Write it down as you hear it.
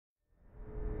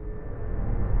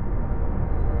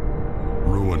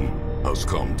has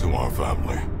come to our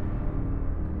family.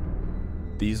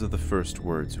 These are the first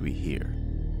words we hear,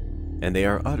 and they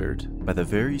are uttered by the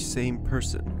very same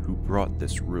person who brought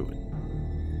this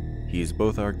ruin. He is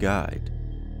both our guide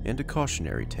and a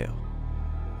cautionary tale.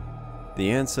 The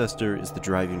Ancestor is the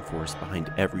driving force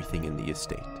behind everything in the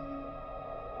estate.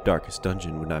 Darkest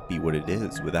Dungeon would not be what it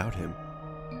is without him.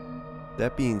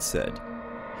 That being said,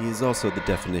 he is also the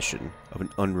definition of an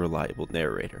unreliable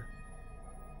narrator.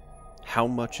 How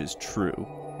much is true,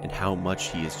 and how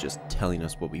much he is just telling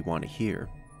us what we want to hear,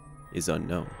 is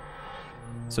unknown.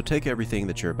 So take everything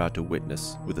that you're about to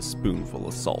witness with a spoonful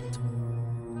of salt.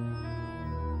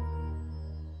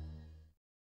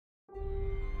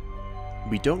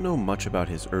 We don't know much about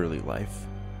his early life,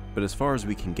 but as far as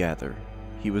we can gather,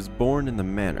 he was born in the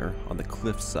manor on the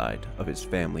cliffside of his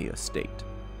family estate.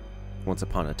 Once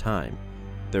upon a time,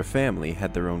 their family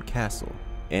had their own castle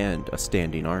and a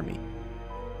standing army,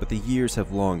 but the years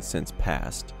have long since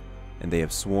passed, and they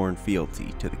have sworn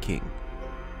fealty to the king.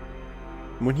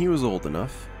 When he was old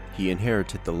enough, he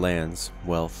inherited the lands,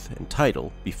 wealth, and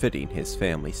title befitting his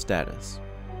family status.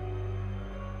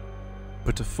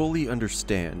 But to fully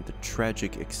understand the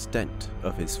tragic extent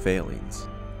of his failings,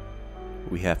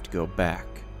 we have to go back.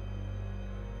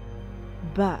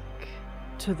 Back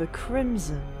to the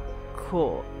Crimson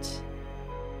Court.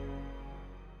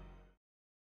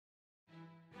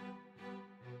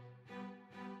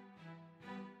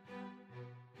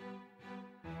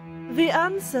 The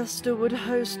Ancestor would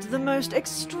host the most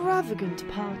extravagant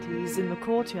parties in the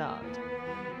courtyard.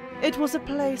 It was a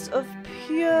place of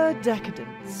pure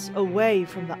decadence, away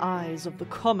from the eyes of the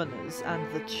commoners and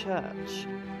the church.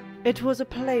 It was a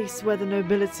place where the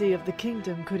nobility of the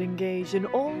kingdom could engage in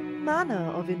all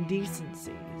manner of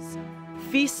indecencies,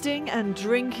 feasting and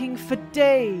drinking for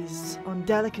days on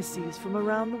delicacies from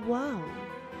around the world.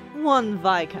 One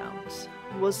Viscount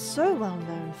was so well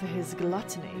known for his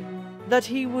gluttony that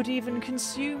he would even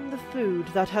consume the food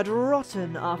that had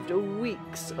rotten after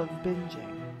weeks of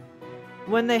binging.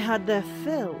 When they had their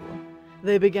fill,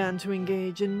 they began to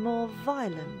engage in more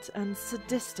violent and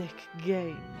sadistic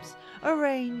games,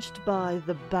 arranged by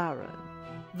the Baron.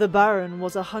 The Baron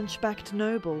was a hunchbacked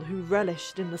noble who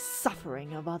relished in the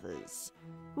suffering of others,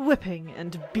 whipping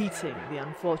and beating the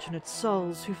unfortunate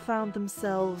souls who found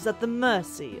themselves at the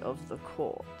mercy of the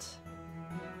court.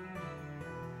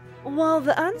 While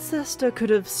the Ancestor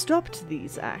could have stopped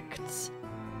these acts,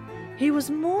 he was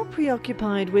more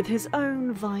preoccupied with his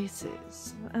own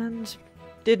vices, and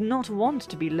did not want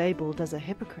to be labelled as a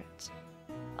hypocrite.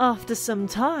 After some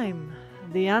time,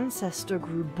 the Ancestor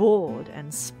grew bored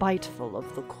and spiteful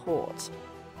of the court,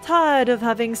 tired of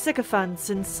having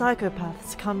sycophants and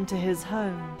psychopaths come to his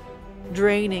home,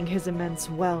 draining his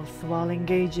immense wealth while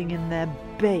engaging in their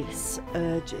base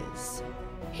urges.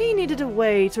 He needed a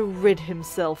way to rid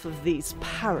himself of these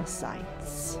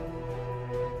parasites.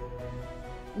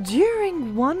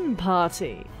 During one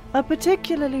party, a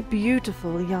particularly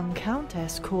beautiful young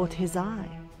countess caught his eye,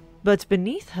 but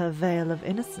beneath her veil of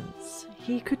innocence,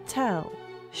 he could tell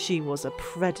she was a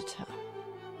predator,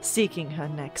 seeking her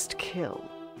next kill.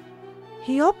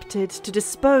 He opted to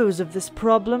dispose of this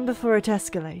problem before it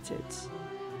escalated,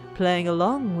 playing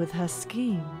along with her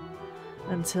scheme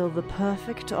until the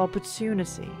perfect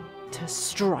opportunity to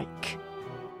strike.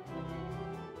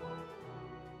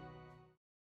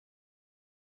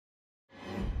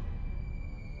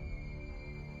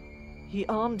 He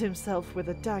armed himself with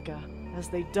a dagger as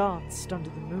they danced under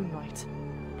the moonlight,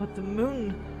 but the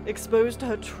moon exposed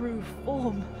her true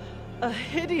form, a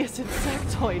hideous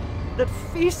insectoid that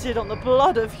feasted on the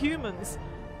blood of humans.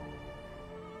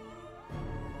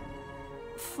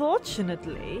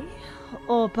 Fortunately,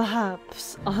 or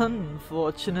perhaps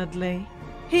unfortunately,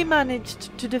 he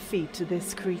managed to defeat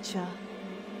this creature.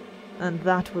 And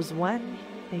that was when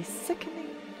a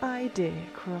sickening idea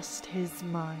crossed his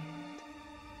mind.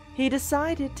 He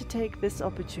decided to take this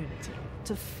opportunity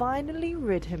to finally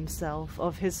rid himself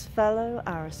of his fellow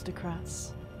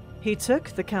aristocrats. He took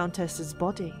the Countess's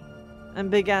body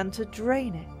and began to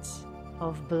drain it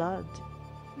of blood,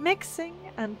 mixing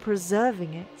and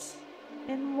preserving it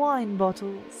in wine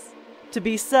bottles to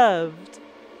be served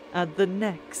at the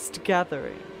next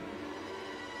gathering.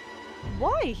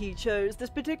 Why he chose this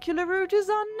particular route is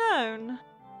unknown,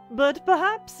 but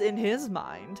perhaps in his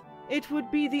mind it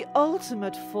would be the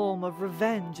ultimate form of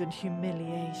revenge and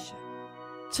humiliation.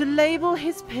 To label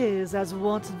his peers as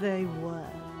what they were.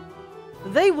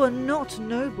 They were not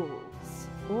nobles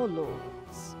or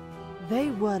lords.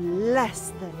 They were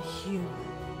less than human.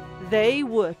 They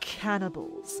were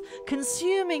cannibals,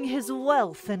 consuming his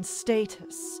wealth and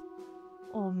status.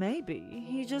 Or maybe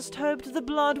he just hoped the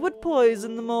blood would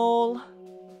poison them all.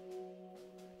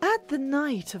 At the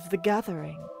night of the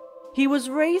gathering, he was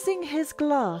raising his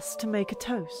glass to make a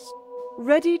toast,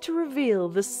 ready to reveal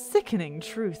the sickening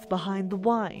truth behind the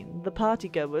wine the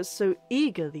partygoers so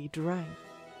eagerly drank,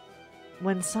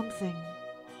 when something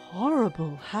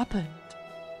horrible happened.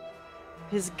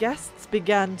 His guests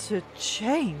began to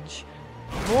change,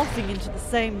 morphing into the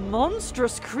same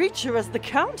monstrous creature as the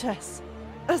Countess,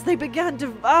 as they began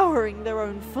devouring their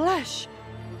own flesh.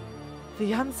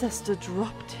 The Ancestor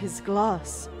dropped his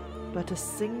glass, but a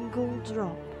single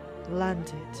drop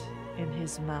landed in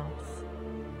his mouth,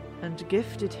 and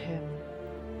gifted him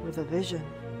with a vision.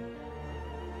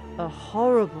 A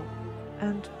horrible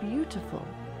and beautiful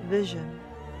vision.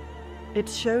 It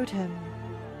showed him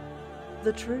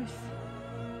the truth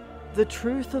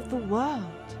of the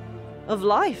world, of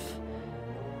life,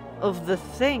 of the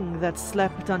thing that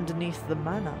slept underneath the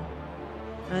manor.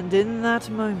 And in that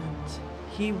moment,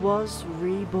 he was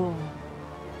reborn.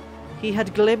 He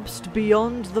had glimpsed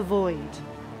beyond the void,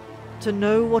 to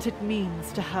know what it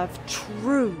means to have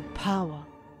true power.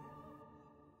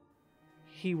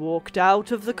 He walked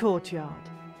out of the courtyard,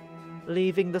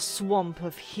 leaving the swamp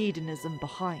of hedonism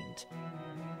behind,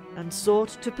 and sought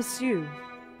to pursue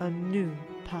a new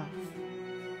path.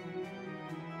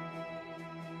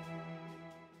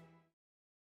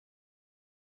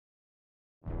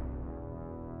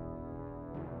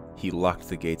 He locked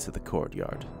the gates of the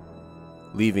courtyard,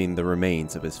 leaving the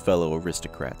remains of his fellow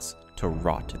aristocrats to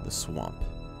rot in the swamp.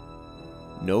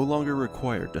 No longer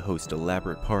required to host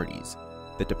elaborate parties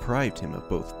that deprived him of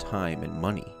both time and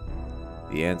money,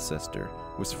 the Ancestor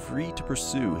was free to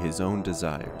pursue his own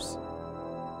desires.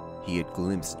 He had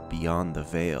glimpsed beyond the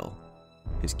veil.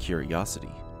 His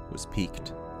curiosity was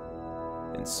piqued.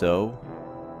 And so,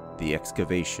 the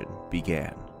excavation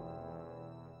began.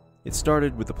 It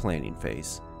started with the planning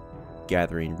phase,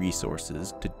 gathering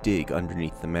resources to dig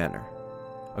underneath the manor,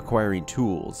 acquiring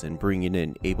tools and bringing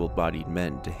in able-bodied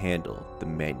men to handle the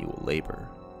manual labor.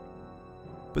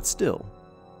 But still,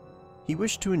 he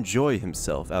wished to enjoy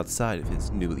himself outside of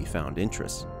his newly found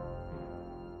interests.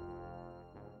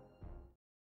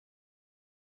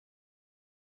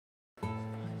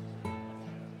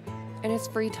 In his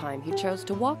free time, he chose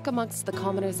to walk amongst the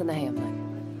commoners in the hamlet.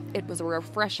 It was a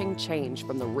refreshing change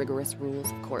from the rigorous rules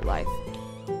of court life.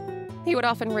 He would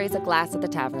often raise a glass at the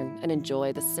tavern and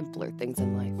enjoy the simpler things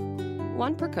in life.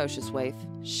 One precocious waif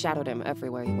shadowed him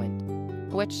everywhere he went,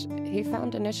 which he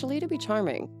found initially to be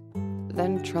charming,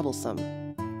 then troublesome,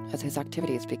 as his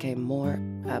activities became more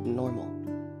abnormal.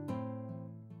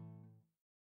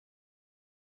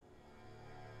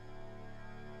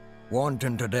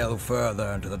 Wanting to delve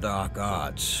further into the dark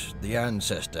arts, the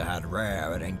Ancestor had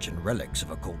rare and ancient relics of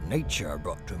occult nature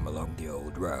brought to him along the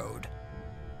old road,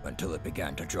 until it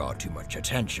began to draw too much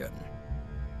attention.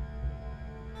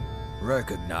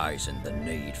 Recognizing the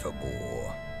need for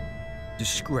more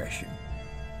discretion,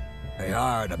 he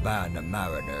hired a band of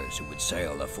mariners who would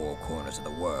sail the four corners of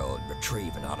the world,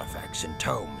 retrieving artifacts and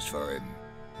tomes for him.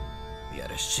 He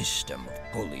had a system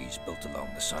of pulleys built along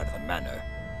the side of the manor,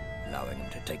 allowing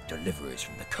him to take deliveries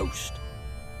from the coast,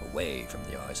 away from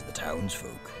the eyes of the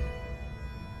townsfolk.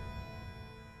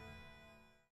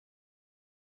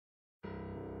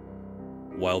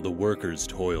 While the workers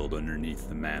toiled underneath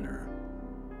the manor,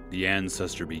 the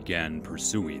Ancestor began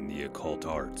pursuing the occult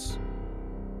arts.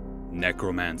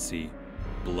 Necromancy,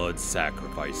 blood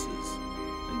sacrifices,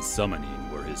 and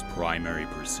summoning were his primary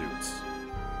pursuits.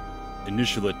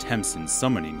 Initial attempts in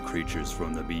summoning creatures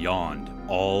from the beyond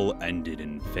all ended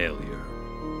in failure,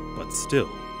 but still,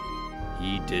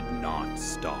 he did not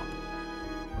stop.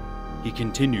 He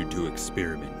continued to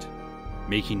experiment,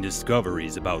 making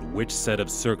discoveries about which set of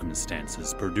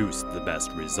circumstances produced the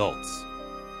best results,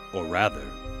 or rather,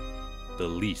 the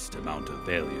least amount of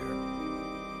failure.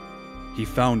 He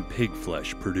found pig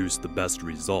flesh produced the best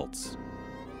results,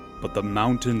 but the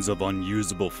mountains of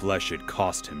unusable flesh it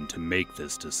cost him to make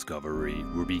this discovery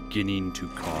were beginning to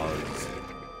cause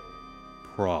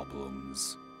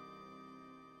problems.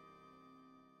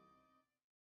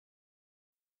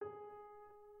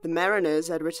 The mariners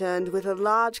had returned with a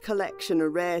large collection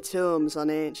of rare tomes on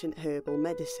ancient herbal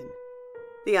medicine.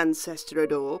 The Ancestor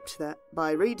had hoped that,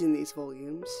 by reading these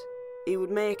volumes, he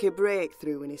would make a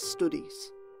breakthrough in his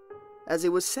studies. As he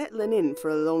was settling in for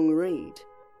a long read,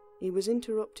 he was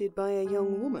interrupted by a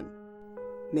young woman,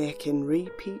 making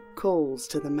repeat calls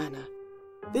to the manor.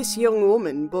 This young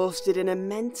woman boasted an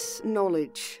immense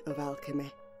knowledge of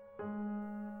alchemy.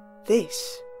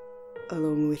 This,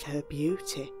 along with her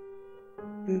beauty,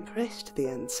 impressed the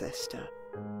Ancestor,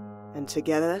 and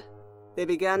together They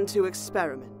began to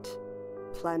experiment,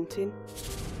 planting,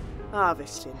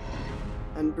 harvesting,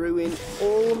 and brewing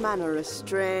all manner of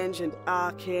strange and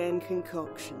arcane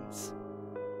concoctions.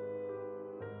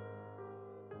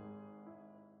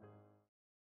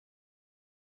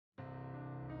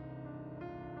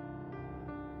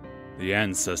 The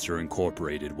Ancestor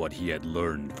incorporated what he had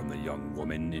learned from the young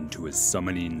woman into his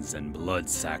summonings and blood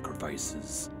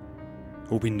sacrifices.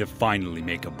 Hoping to finally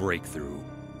make a breakthrough,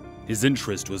 his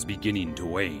interest was beginning to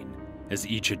wane as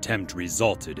each attempt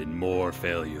resulted in more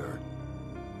failure.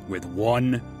 With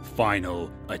one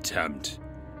final attempt,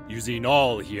 using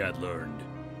all he had learned,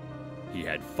 he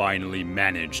had finally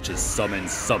managed to summon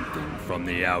something from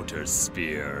the outer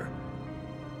sphere,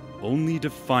 only to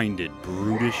find it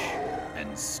brutish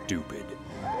and stupid.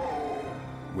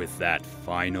 With that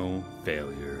final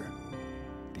failure,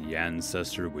 the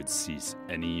Ancestor would cease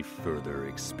any further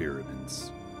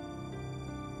experiments.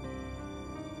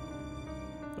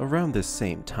 Around this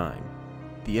same time,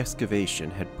 the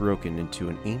excavation had broken into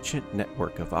an ancient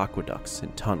network of aqueducts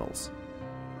and tunnels,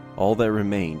 all that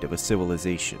remained of a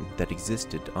civilization that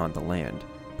existed on the land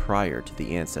prior to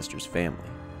the Ancestor's family.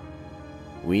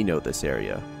 We know this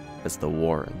area as the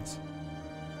Warrens.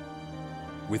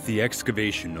 With the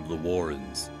excavation of the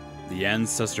Warrens, the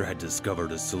Ancestor had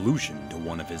discovered a solution to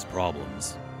one of his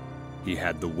problems. He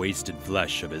had the wasted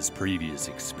flesh of his previous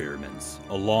experiments,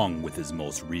 along with his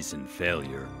most recent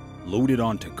failure, loaded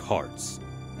onto carts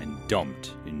and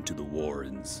dumped into the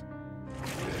Warrens.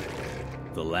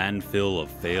 The landfill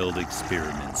of failed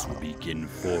experiments would begin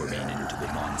forming into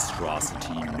the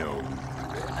monstrosity known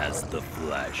as the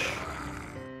Flesh.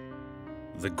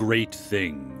 The great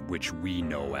thing, which we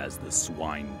know as the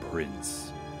Swine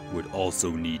Prince, would also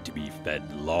need to be fed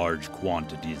large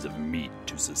quantities of meat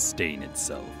to sustain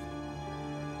itself.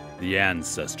 The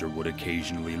Ancestor would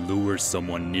occasionally lure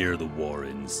someone near the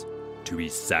Warrens to be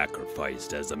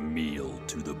sacrificed as a meal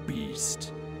to the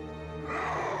beast.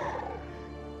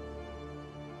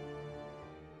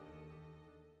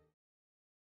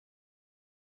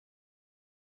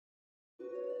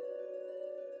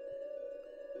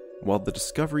 While the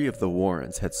discovery of the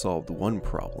Warrens had solved one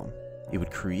problem, it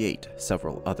would create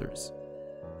several others.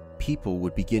 People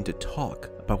would begin to talk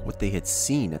about what they had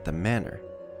seen at the manor.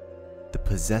 The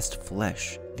possessed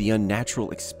flesh, the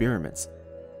unnatural experiments,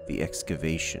 the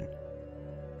excavation.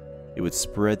 It would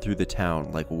spread through the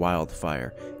town like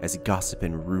wildfire as gossip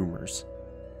and rumors,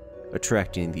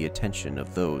 attracting the attention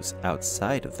of those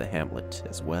outside of the hamlet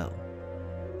as well.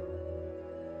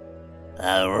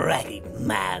 A ragged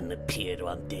man appeared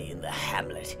one day in the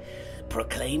hamlet,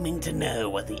 proclaiming to know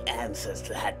what the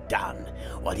Ancestor had done,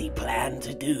 what he planned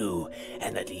to do,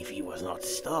 and that if he was not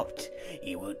stopped,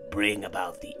 he would bring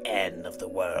about the end of the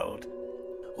world.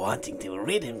 Wanting to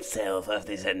rid himself of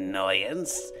this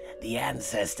annoyance, the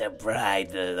Ancestor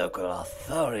bribed the local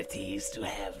authorities to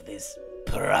have this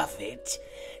prophet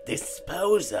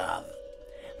disposed of.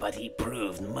 But he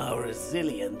proved more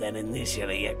resilient than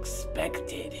initially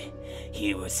expected.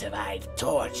 He would survive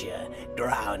torture,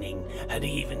 drowning, and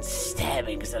even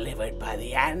stabbings delivered by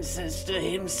the Ancestor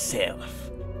himself.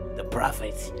 The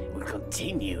prophet would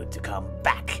continue to come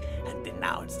back and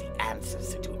denounce the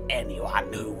Ancestor to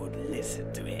anyone who would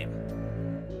listen to him.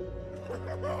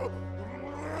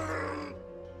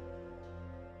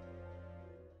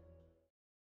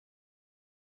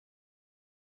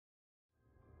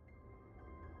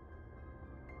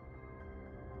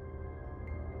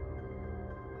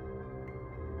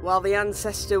 While the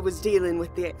Ancestor was dealing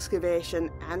with the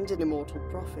excavation and an immortal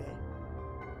prophet,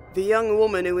 the young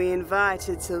woman who he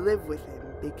invited to live with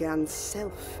him began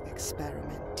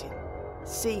self-experimenting,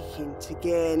 seeking to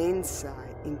gain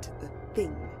insight into the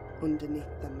thing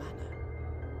underneath the manor.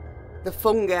 The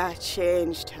fungi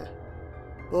changed her,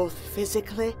 both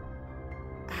physically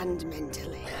and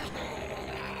mentally.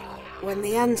 When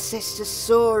the Ancestor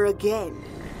saw her again,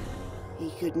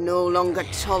 he could no longer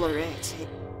tolerate it,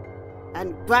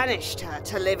 and banished her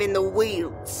to live in the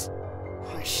Wealds,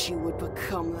 where she would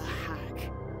become the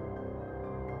Hag.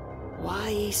 Why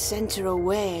he sent her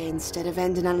away instead of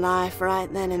ending her life right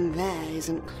then and there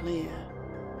isn't clear.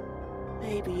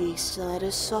 Maybe he still had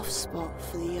a soft spot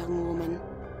for the young woman.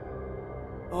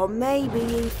 Or maybe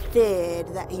he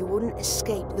feared that he wouldn't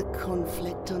escape the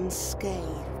conflict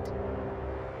unscathed.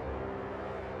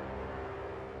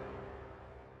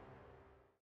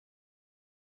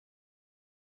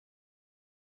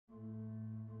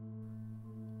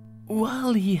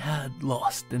 While he had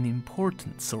lost an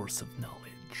important source of knowledge,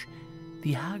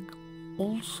 the hag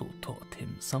also taught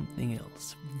him something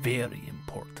else very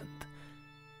important.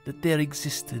 That there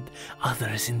existed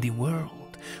others in the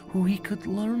world who he could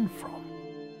learn from.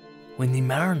 when the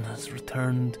mariners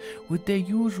returned with their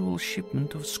usual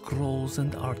shipment of scrolls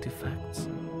and artifacts,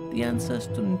 the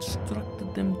Ancestor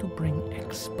instructed them to bring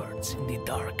experts in the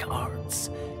dark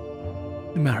arts.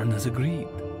 The mariners agreed,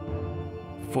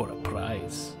 for a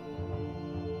price.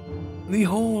 The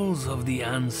halls of the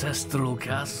ancestral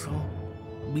castle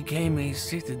became a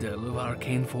citadel of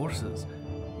arcane forces,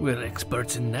 where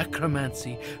experts in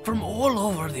necromancy from all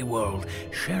over the world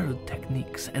shared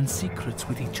techniques and secrets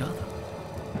with each other.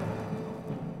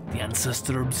 The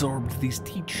Ancestor absorbed these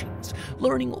teachings,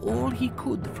 learning all he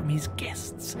could from his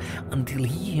guests until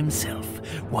he himself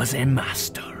was a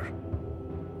master.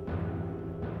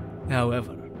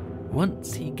 However,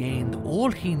 once he gained all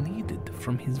he needed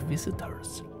from his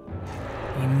visitors,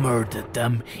 he murdered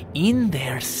them in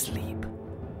their sleep.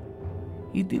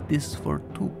 He did this for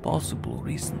two possible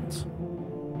reasons.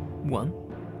 One,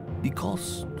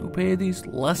 because to pay these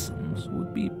lessons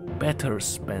would be better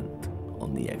spent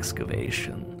on the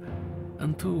excavation.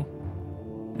 And two,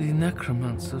 the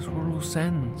necromancers were loose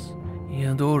ends. He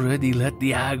had already let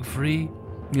the hag free,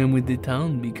 and with the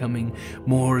town becoming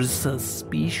more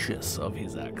suspicious of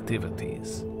his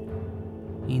activities,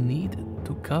 he needed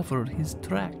to cover his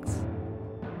tracks.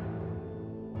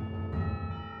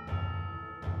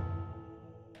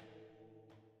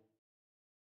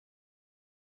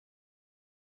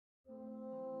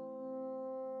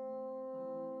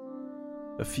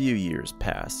 A few years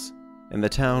pass, and the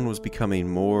town was becoming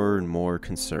more and more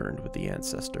concerned with the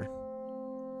Ancestor.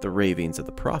 The ravings of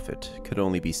the prophet could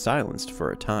only be silenced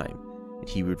for a time, and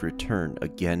he would return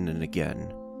again and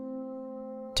again.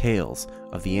 Tales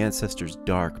of the Ancestor's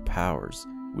dark powers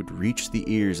would reach the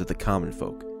ears of the common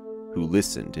folk, who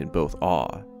listened in both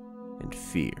awe and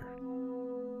fear.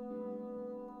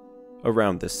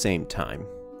 Around the same time,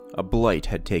 a blight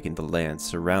had taken the land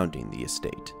surrounding the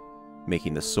estate,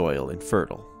 making the soil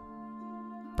infertile.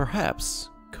 Perhaps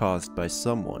caused by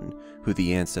someone who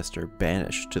the Ancestor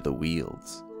banished to the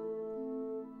Wealds.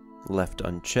 Left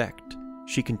unchecked,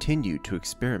 she continued to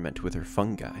experiment with her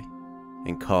fungi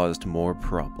and caused more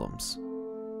problems.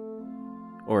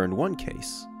 Or in one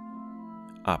case,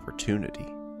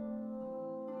 opportunity.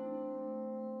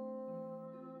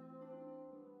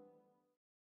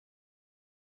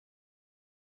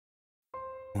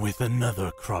 With another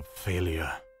crop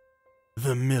failure,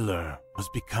 the miller was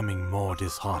becoming more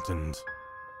disheartened.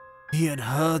 He had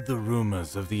heard the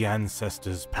rumors of the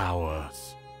Ancestor's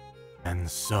powers, and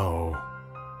so,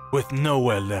 with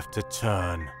nowhere left to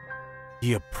turn,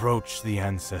 he approached the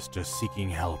Ancestor seeking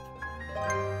help.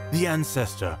 The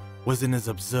Ancestor was in his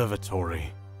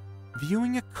observatory,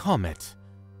 viewing a comet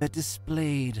that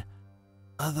displayed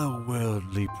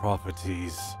otherworldly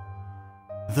properties.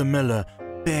 The miller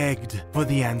begged for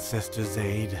the Ancestor's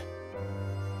aid.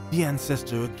 The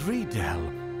Ancestor agreed to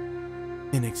help,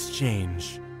 in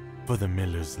exchange for the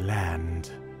miller's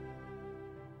land.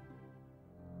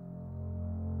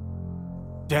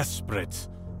 Desperate,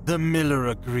 the miller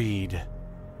agreed,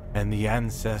 and the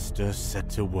Ancestor set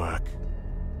to work.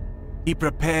 He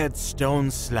prepared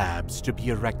stone slabs to be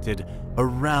erected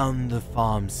around the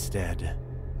farmstead.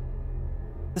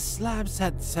 The slabs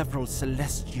had several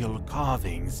celestial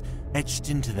carvings etched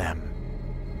into them.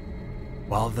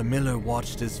 While the miller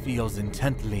watched his fields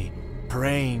intently,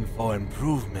 praying for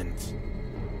improvement,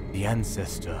 the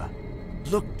Ancestor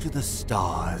looked to the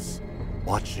stars,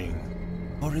 watching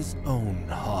for his own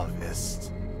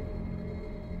harvest.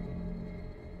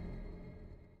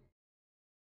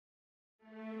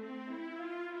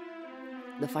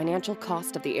 The financial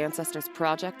cost of the Ancestor's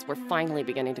projects were finally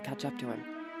beginning to catch up to him.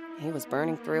 He was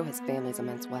burning through his family's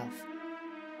immense wealth.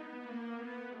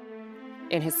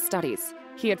 In his studies,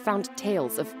 he had found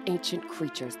tales of ancient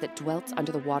creatures that dwelt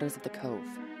under the waters of the cove.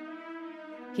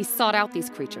 He sought out these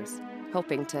creatures,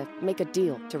 hoping to make a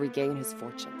deal to regain his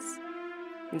fortunes.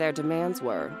 Their demands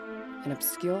were an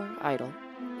obscure idol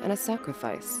and a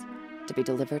sacrifice to be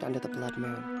delivered under the blood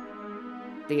moon.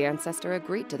 The Ancestor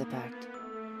agreed to the pact,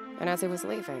 and as he was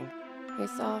leaving, he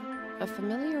saw a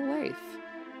familiar waif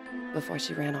before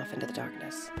she ran off into the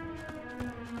darkness.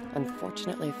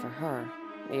 Unfortunately for her,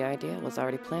 the idea was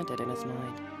already planted in his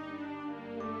mind.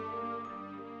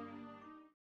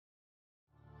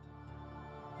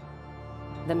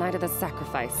 The night of the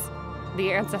sacrifice,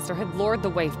 the Ancestor had lured the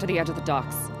waif to the edge of the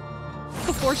docks.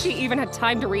 Before she even had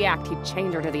time to react, he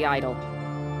chained her to the idol,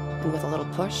 and with a little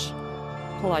push,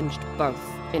 plunged both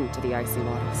into the icy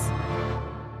waters.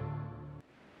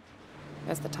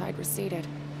 As the tide receded,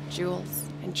 jewels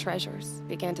and treasures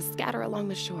began to scatter along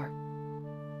the shore.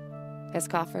 His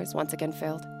coffers once again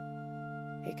filled,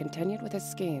 he continued with his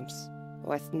schemes,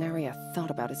 with nary a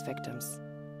thought about his victims.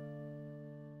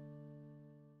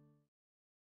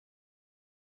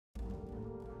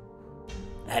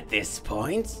 At this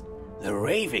point, the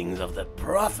ravings of the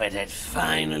prophet had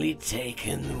finally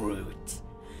taken root.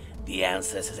 The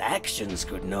ancestor's actions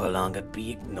could no longer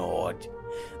be ignored.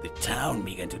 The town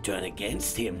began to turn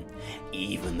against him.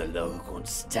 Even the local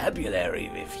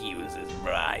constabulary refused his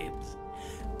bribes.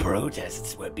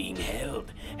 Protests were being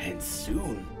held, and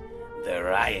soon the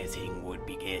rioting would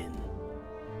begin.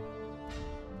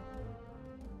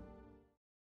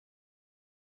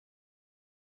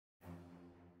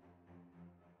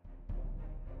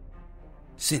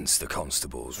 Since the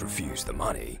constables refused the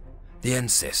money, the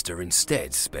Ancestor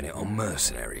instead spent it on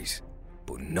mercenaries.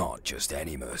 But not just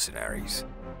any mercenaries.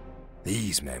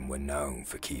 These men were known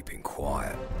for keeping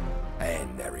quiet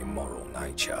and their immoral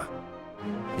nature.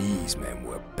 These men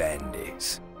were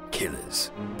bandits,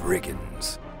 killers,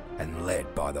 brigands, and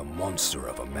led by the monster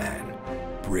of a man,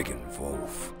 Brigand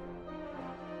Wolf.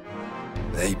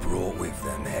 They brought with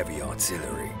them heavy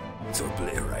artillery to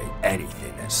obliterate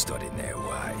anything that stood in their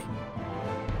way.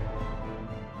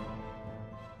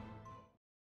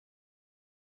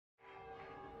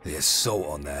 The assault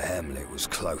on their hamlet was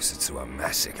closer to a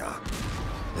massacre.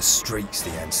 The streets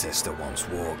the Ancestor once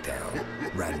walked down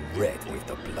ran red with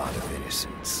the blood of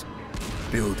innocents.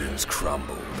 Buildings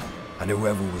crumbled, and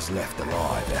whoever was left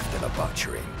alive after the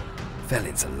butchering fell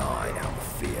into line out of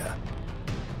fear.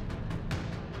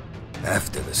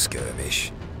 After the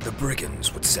skirmish, the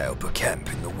brigands would set up a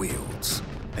camp in the Wealds,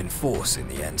 enforcing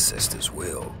the Ancestor's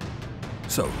will,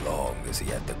 so long as he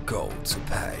had the gold to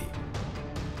pay.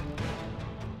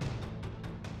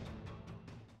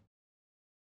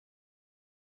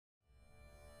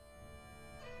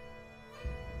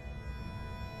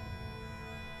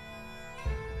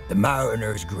 The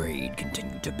Mariner's greed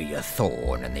continued to be a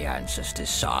thorn in the Ancestor's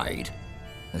side,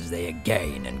 as they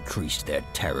again increased their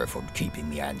terror from keeping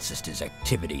the Ancestor's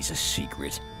activities a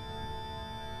secret.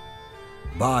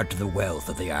 But the wealth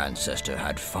of the Ancestor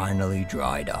had finally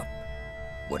dried up.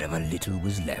 Whatever little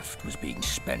was left was being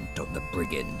spent on the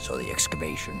brigands or the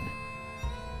excavation.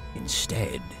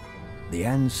 Instead, the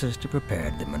Ancestor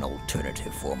prepared them an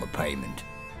alternative form of payment,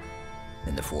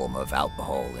 in the form of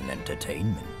alcohol and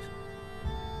entertainment.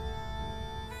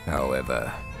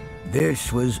 However,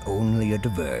 this was only a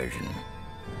diversion.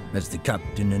 As the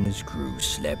captain and his crew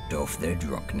slept off their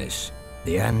drunkenness,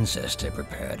 the Ancestor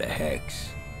prepared a hex.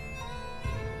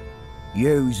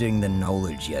 Using the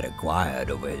knowledge he had acquired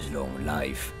over his long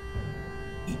life,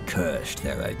 he cursed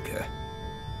their anchor,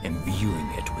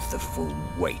 imbuing it with the full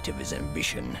weight of his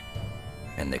ambition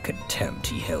and the contempt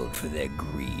he held for their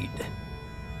greed.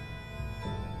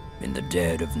 In the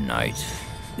dead of night,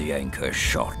 the anchor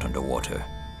shot underwater,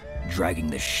 dragging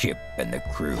the ship and the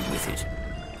crew with it.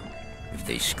 If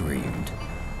they screamed,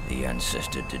 the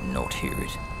Ancestor did not hear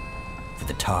it, for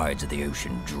the tides of the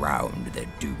ocean drowned their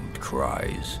doomed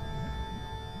cries.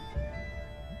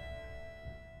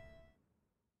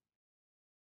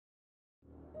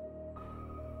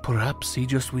 Perhaps he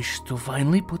just wished to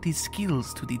finally put his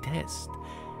skills to the test.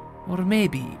 Or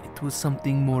maybe it was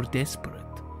something more desperate.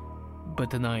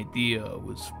 But an idea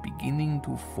was beginning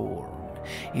to form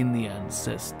in the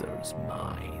Ancestor's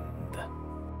mind.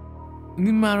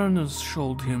 The mariners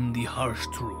showed him the harsh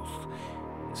truth.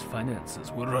 His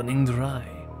finances were running dry.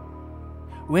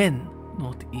 When,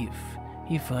 not if,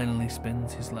 he finally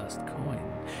spends his last coin,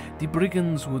 the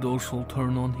brigands would also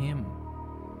turn on him.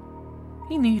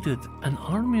 He needed an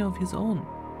army of his own,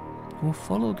 who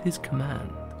followed his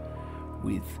command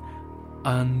with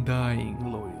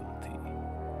undying loyalty.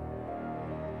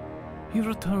 He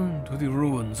returned to the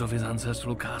ruins of his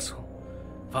ancestral castle,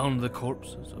 found the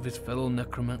corpses of his fellow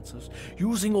necromancers.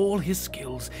 Using all his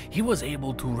skills, he was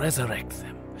able to resurrect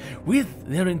them, with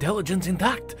their intelligence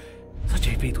intact. Such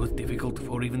a feat was difficult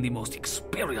for even the most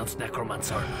experienced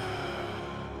necromancer.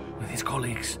 With his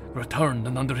colleagues returned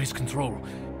and under his control,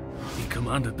 he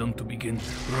commanded them to begin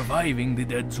reviving the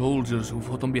dead soldiers who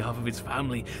fought on behalf of his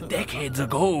family decades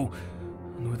ago.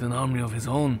 And with an army of his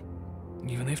own,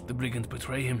 even if the brigands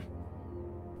betray him,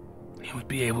 he would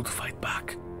be able to fight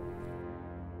back.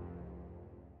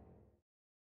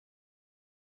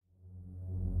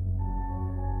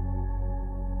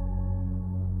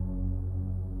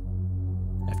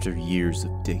 After years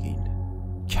of digging,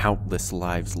 countless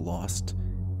lives lost,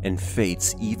 and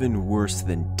fates even worse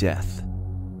than death,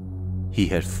 he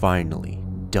had finally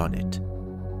done it.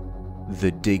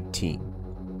 The dig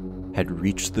team had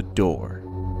reached the door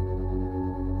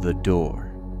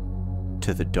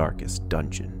to the darkest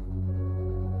dungeon.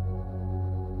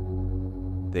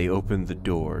 They opened the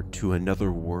door to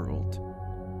another world,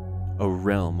 a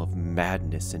realm of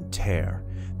madness and terror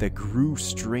that grew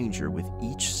stranger with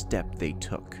each step they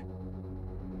took.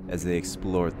 as they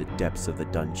explored the depths of the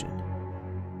dungeon.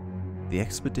 The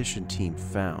expedition team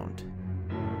found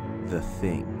the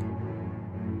thing.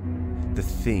 The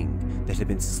thing that had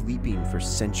been sleeping for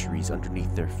centuries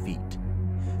underneath their feet.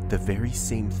 The very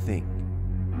same thing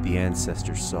the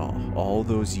Ancestor saw all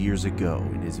those years ago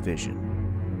in his vision.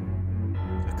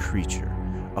 A creature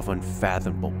of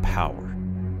unfathomable power,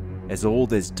 as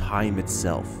old as time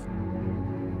itself.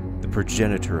 The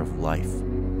progenitor of life,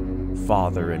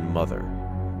 father and mother,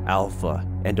 Alpha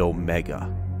and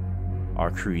Omega,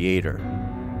 our creator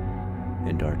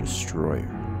and our destroyer.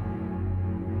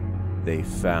 They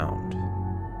found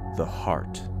the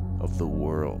heart of the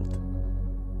world.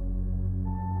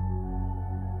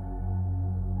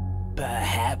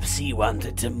 Perhaps he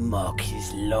wanted to mock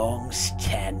his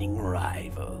long-standing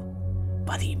rival,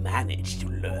 but he managed to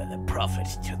lure the prophet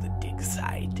to the dig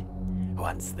site.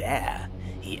 Once there,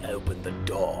 he opened the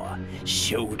door,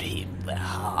 showed him the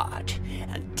heart,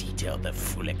 and detailed the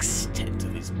full extent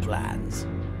of his plans.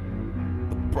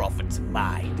 The prophet's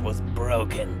mind was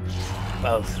broken,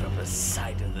 both from the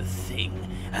sight of the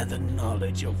thing and the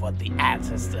knowledge of what the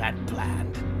Ancestor had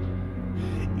planned.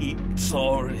 He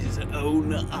tore his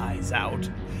own eyes out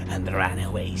and ran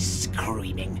away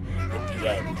screaming that the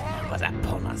end was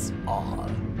upon us all.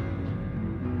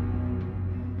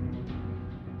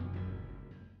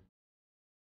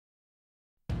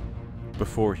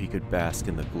 Before he could bask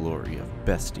in the glory of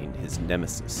besting his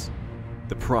nemesis,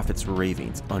 the prophet's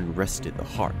ravings unrested the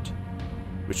heart,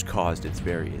 which caused its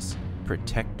various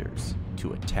protectors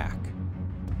to attack.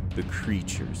 The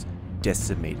creatures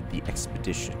decimated the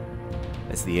expedition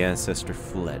as the Ancestor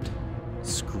fled,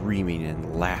 screaming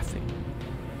and laughing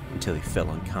until he fell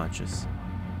unconscious.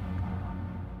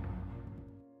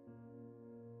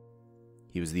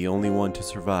 He was the only one to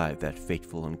survive that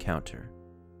fateful encounter.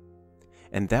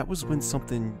 And that was when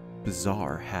something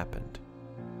bizarre happened.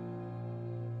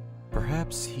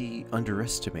 Perhaps he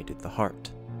underestimated the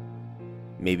heart.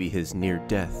 Maybe his near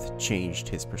death changed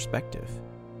his perspective.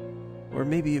 Or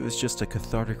maybe it was just a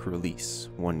cathartic release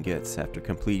one gets after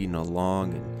completing a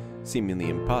long and seemingly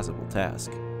impossible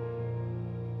task.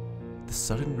 The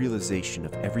sudden realization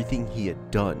of everything he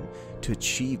had done to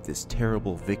achieve this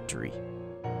terrible victory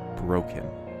broke him.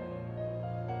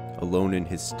 Alone in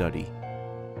his study,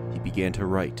 he began to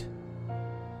write,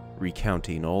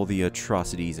 recounting all the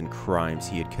atrocities and crimes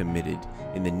he had committed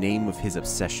in the name of his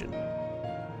obsession.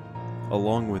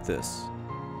 Along with this,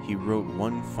 he wrote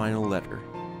one final letter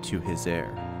to his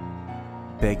heir,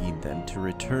 begging them to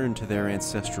return to their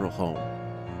ancestral home,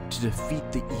 to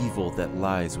defeat the evil that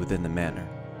lies within the manor,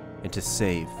 and to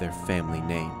save their family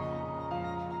name.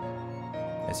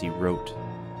 As he wrote,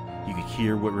 you could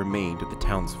hear what remained of the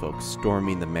townsfolk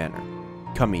storming the manor,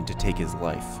 coming to take his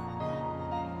life.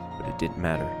 But it didn't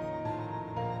matter.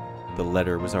 The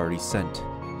letter was already sent,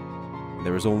 and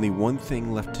there was only one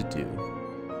thing left to do.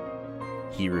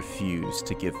 He refused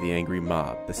to give the angry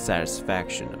mob the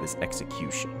satisfaction of his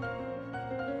execution.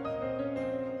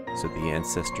 So the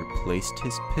Ancestor placed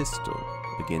his pistol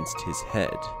against his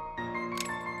head,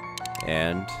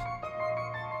 and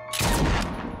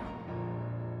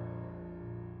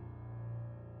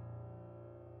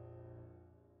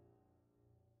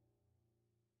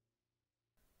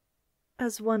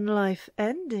as one life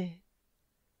ended,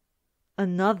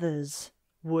 another's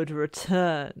would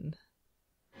return.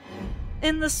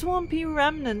 In the swampy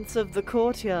remnants of the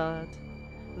courtyard,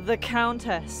 the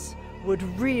Countess would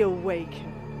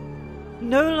reawaken,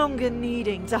 no longer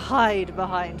needing to hide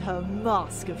behind her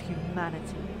mask of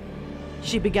humanity.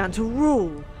 She began to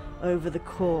rule over the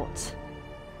court,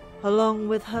 along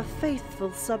with her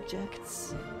faithful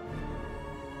subjects.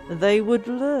 They would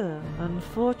lure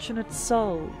unfortunate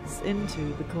souls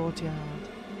into the courtyard,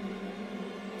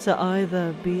 to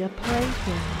either be a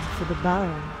plaything for the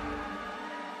Baron,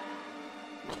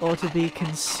 or to be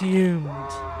consumed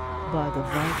by the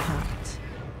Viscount.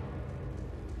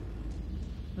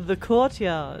 The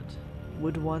courtyard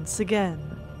would once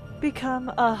again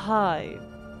become a hive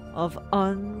of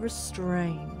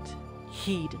unrestrained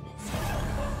hedonism.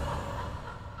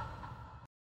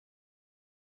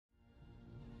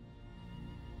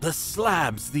 The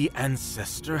slabs the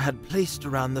Ancestor had placed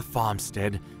around the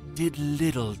farmstead did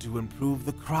little to improve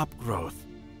the crop growth,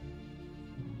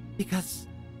 because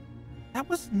that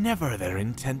was never their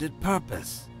intended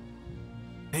purpose.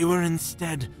 They were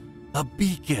instead a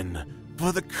beacon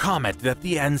for the comet that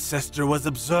the Ancestor was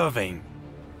observing.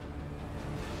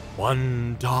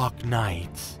 One dark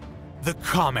night, the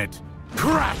comet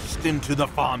crashed into the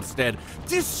farmstead,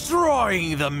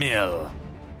 destroying the mill.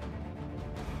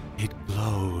 It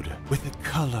glowed with a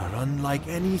color unlike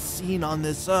any seen on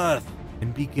this earth,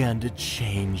 and began to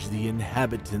change the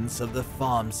inhabitants of the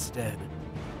farmstead.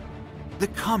 The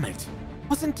comet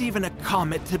wasn't even a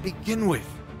comet to begin with.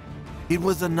 It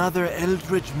was another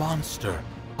eldritch monster,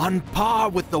 on par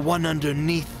with the one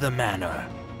underneath the manor.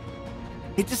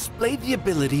 It displayed the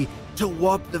ability to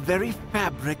warp the very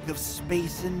fabric of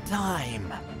space and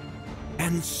time.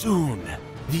 And soon,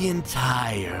 the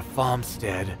entire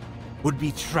farmstead would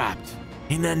be trapped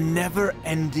in a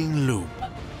never-ending loop.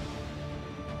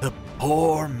 The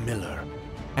poor miller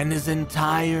and his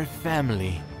entire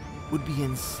family would be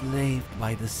enslaved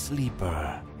by the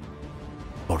sleeper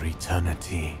for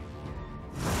eternity.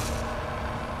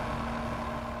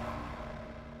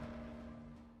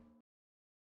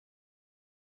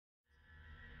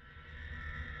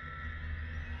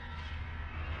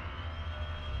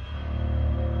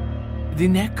 The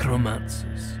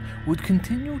necromancers would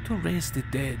continue to raise the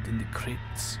dead in the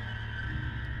crypts.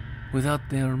 Without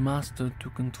their master to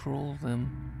control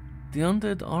them, the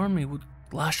undead army would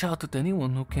lash out at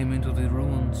anyone who came into the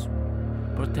ruins,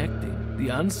 protecting the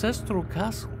ancestral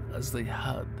castle as they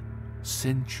had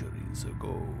centuries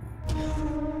ago.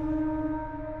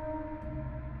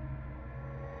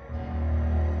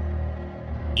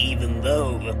 Even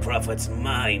though the prophet's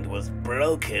mind was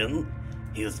broken,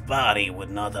 his body would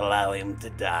not allow him to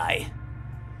die.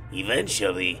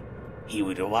 Eventually, he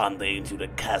would wander into the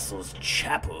castle's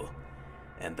chapel,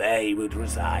 and there he would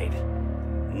reside,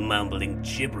 mumbling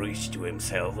gibberish to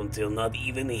himself until not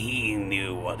even he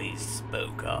knew what he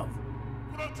spoke of.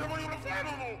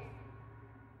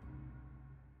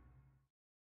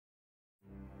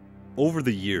 Over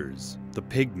the years, the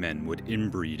pigmen would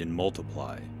inbreed and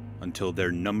multiply until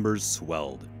their numbers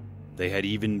swelled. They had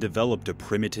even developed a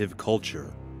primitive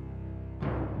culture.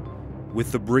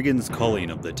 With the brigands' culling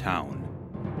of the town,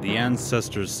 the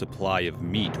ancestors' supply of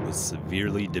meat was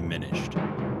severely diminished.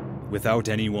 Without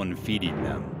anyone feeding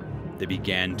them, they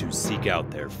began to seek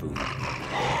out their food.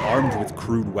 Armed with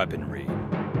crude weaponry,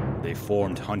 they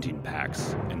formed hunting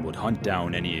packs and would hunt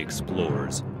down any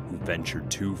explorers who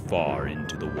ventured too far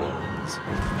into the wilds.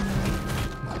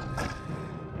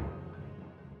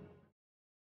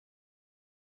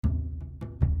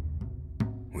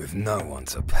 With no one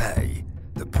to pay,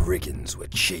 the brigands were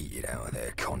cheated out of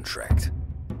their contract.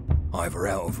 Either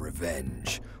out of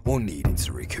revenge or needing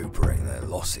to recuperate their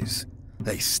losses,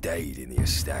 they stayed in the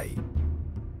estate,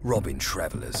 robbing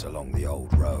travellers along the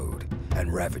old road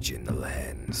and ravaging the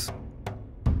lands.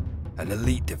 An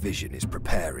elite division is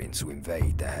preparing to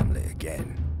invade the hamlet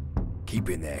again,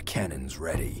 keeping their cannons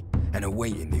ready and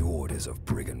awaiting the orders of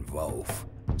Brigand Wolf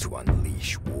to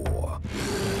unleash war.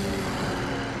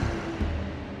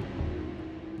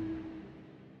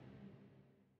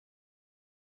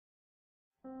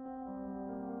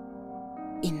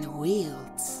 In the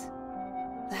Wealds,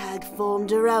 the Hag formed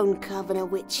her own coven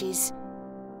of witches.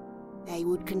 They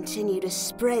would continue to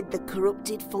spread the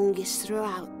corrupted fungus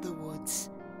throughout the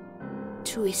woods,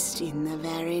 twisting the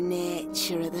very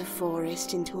nature of the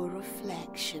forest into a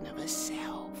reflection of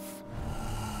herself,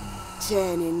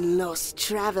 turning lost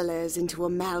travellers into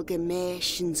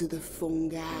amalgamations of the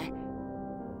fungi,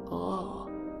 or,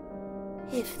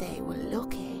 if they were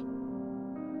lucky,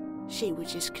 she would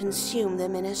just consume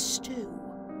them in a stew,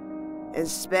 and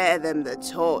spare them the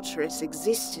torturous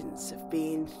existence of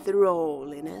being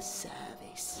thrall in her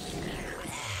service.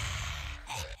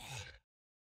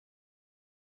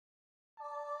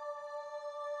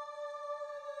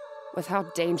 With how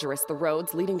dangerous the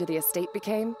roads leading to the estate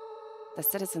became, the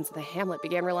citizens of the hamlet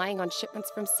began relying on shipments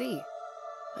from sea.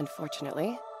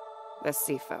 Unfortunately, the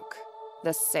sea folk,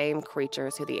 the same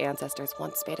creatures who the ancestors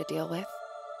once made a deal with,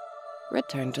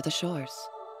 returned to the shores.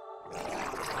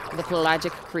 The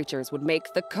pelagic creatures would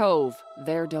make the cove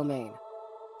their domain,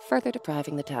 further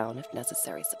depriving the town of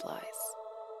necessary supplies.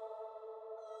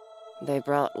 They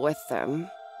brought with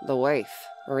them the waif,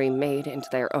 remade into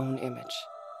their own image.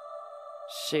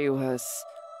 She was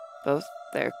both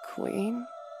their queen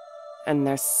and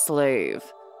their slave,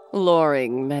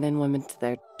 luring men and women to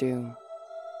their doom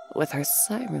with her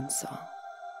siren song.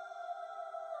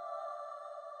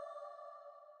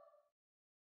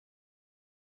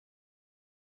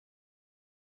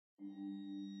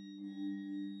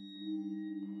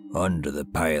 Under the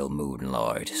pale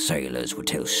moonlight, sailors would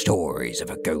tell stories of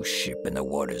a ghost ship in the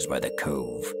waters by the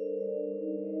cove.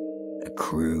 A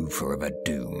crew forever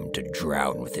doomed to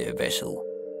drown with their vessel.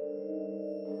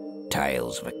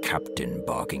 Tales of a captain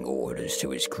barking orders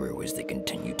to his crew as they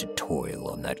continued to toil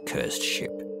on that cursed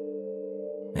ship.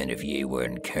 And if ye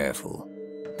weren't careful,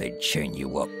 they'd chain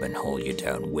you up and haul you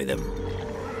down with them.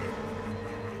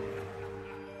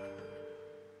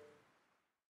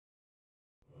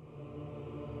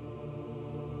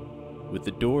 With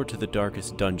the door to the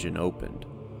darkest dungeon opened,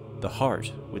 the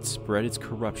heart would spread its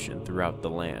corruption throughout the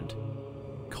land.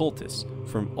 Cultists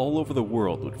from all over the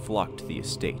world would flock to the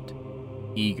estate,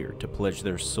 eager to pledge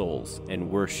their souls and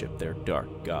worship their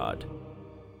dark god.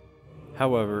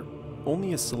 However,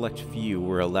 only a select few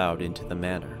were allowed into the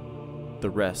manor. The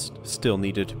rest still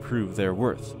needed to prove their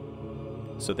worth,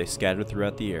 so they scattered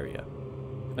throughout the area,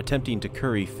 attempting to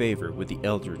curry favor with the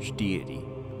eldritch deity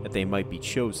that they might be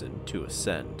chosen to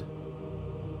ascend.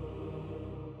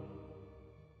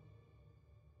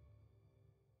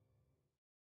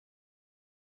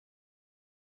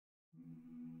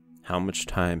 How much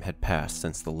time had passed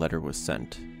since the letter was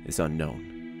sent is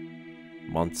unknown.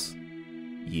 Months,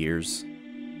 years,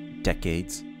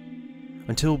 decades,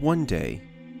 until one day,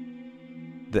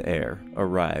 the heir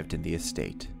arrived in the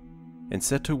estate and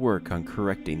set to work on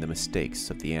correcting the mistakes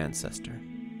of the ancestor.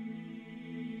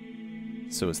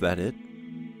 So is that it?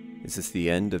 Is this the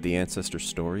end of the ancestor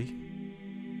story?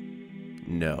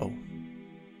 No,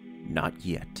 not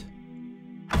yet.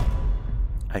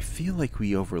 I feel like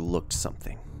we overlooked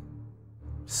something.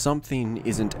 Something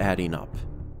isn't adding up.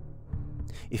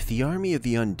 If the army of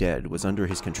the undead was under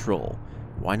his control,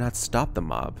 why not stop the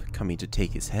mob coming to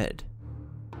take his head?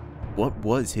 What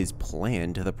was his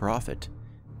plan to the prophet?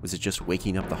 Was it just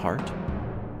waking up the heart?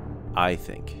 I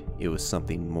think it was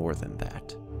something more than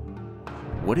that.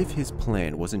 What if his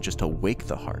plan wasn't just to wake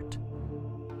the heart,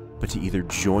 but to either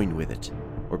join with it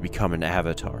or become an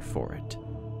avatar for it?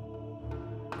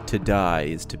 To die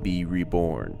is to be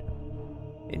reborn,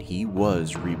 and he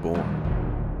was reborn.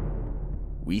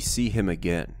 We see him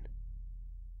again,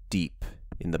 deep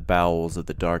in the bowels of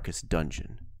the darkest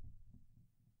dungeon.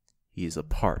 He is a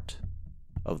part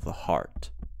of the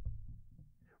heart.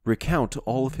 Recount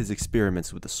all of his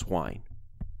experiments with the swine.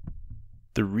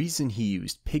 The reason he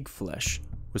used pig flesh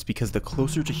was because the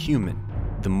closer to human,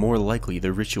 the more likely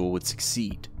the ritual would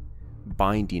succeed,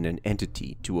 binding an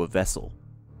entity to a vessel.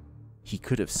 He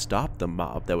could have stopped the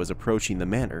mob that was approaching the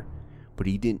manor, but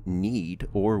he didn't need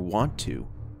or want to.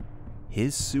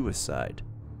 His suicide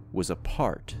was a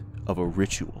part of a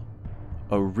ritual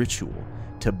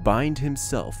to bind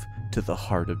himself to the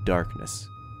heart of darkness.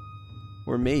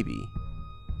 Or maybe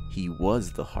he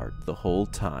was the heart the whole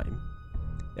time,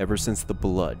 ever since the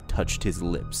blood touched his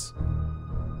lips.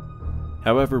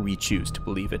 However we choose to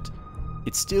believe it,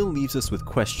 it still leaves us with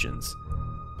questions,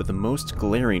 but the most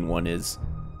glaring one is,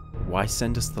 why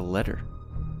send us the letter?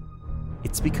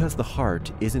 It's because the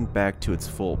heart isn't back to its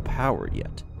full power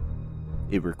yet.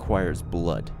 It requires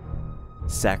blood,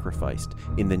 sacrificed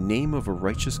in the name of a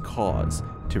righteous cause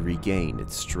to regain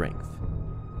its strength.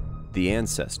 The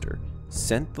ancestor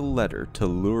sent the letter to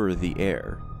lure the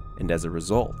heir, and as a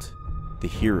result, the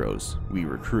heroes we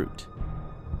recruit.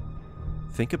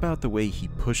 Think about the way he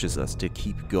pushes us to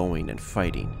keep going and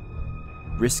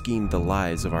fighting, risking the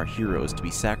lives of our heroes to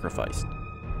be sacrificed.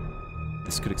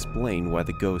 This could explain why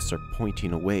the ghosts are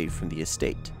pointing away from the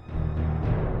estate.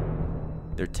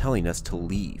 They're telling us to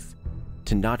leave,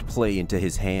 to not play into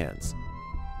his hands.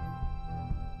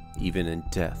 Even in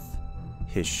death,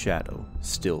 his shadow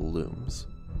still looms.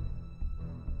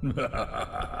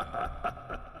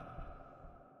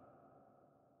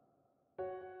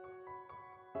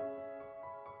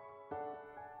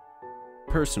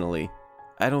 Personally,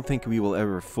 I don't think we will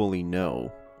ever fully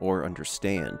know or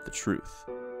understand the truth.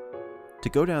 To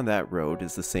go down that road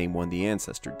is the same one the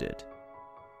ancestor did.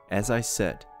 As I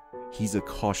said, he's a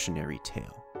cautionary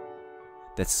tale.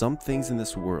 That some things in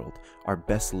this world are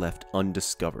best left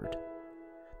undiscovered.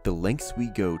 The lengths we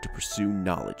go to pursue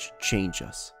knowledge change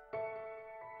us,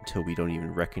 until we don't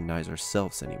even recognize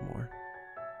ourselves anymore.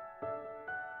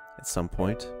 At some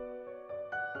point,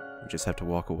 we just have to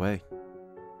walk away.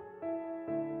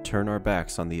 Turn our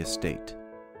backs on the estate,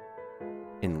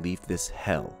 and leave this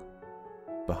hell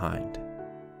behind.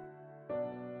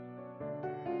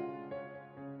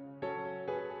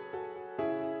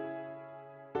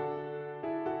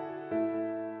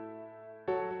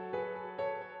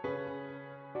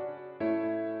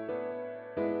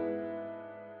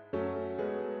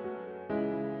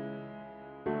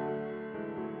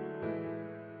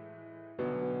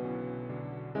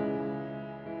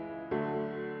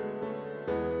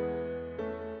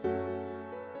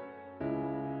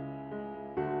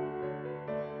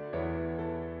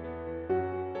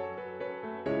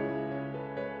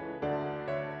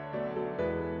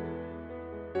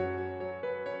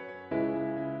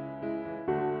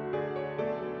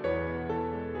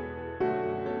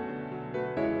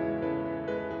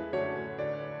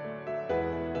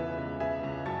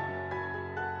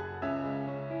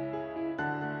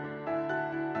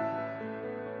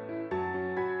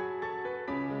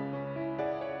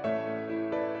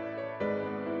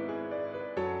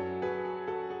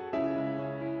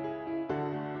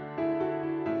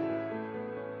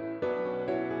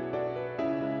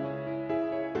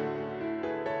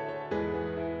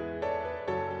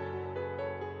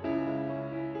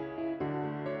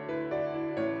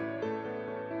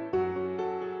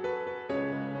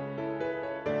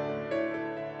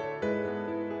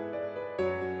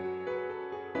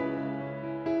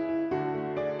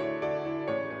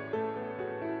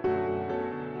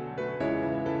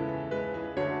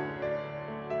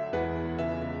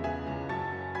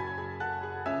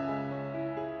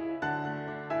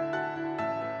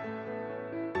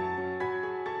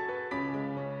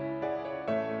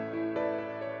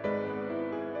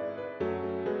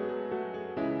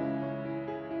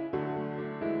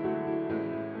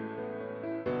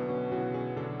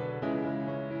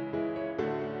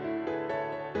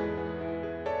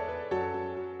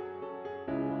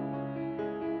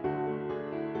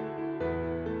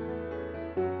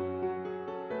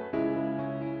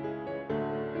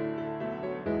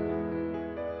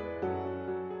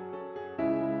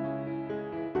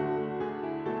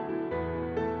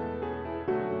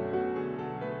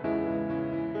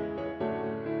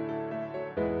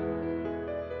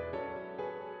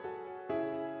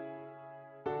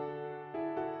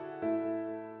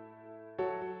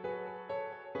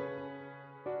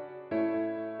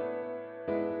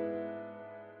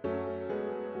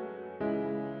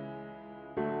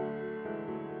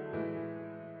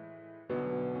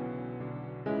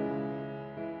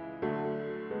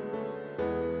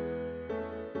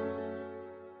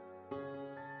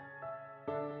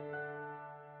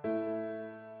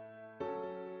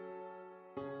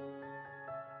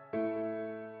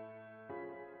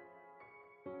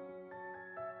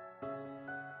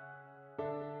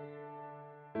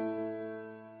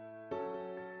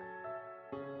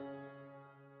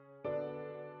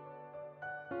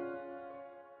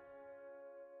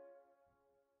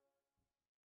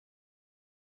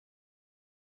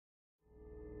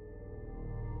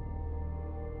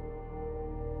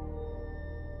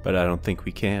 But I don't think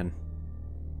we can.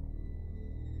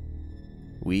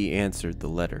 We answered the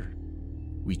letter.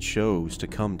 We chose to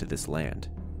come to this land.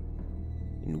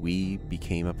 And we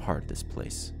became a part of this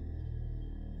place.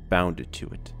 Bounded to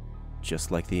it,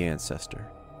 just like the Ancestor.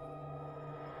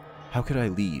 How could I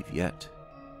leave yet,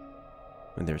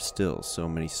 when there's still so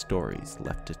many stories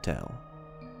left to tell?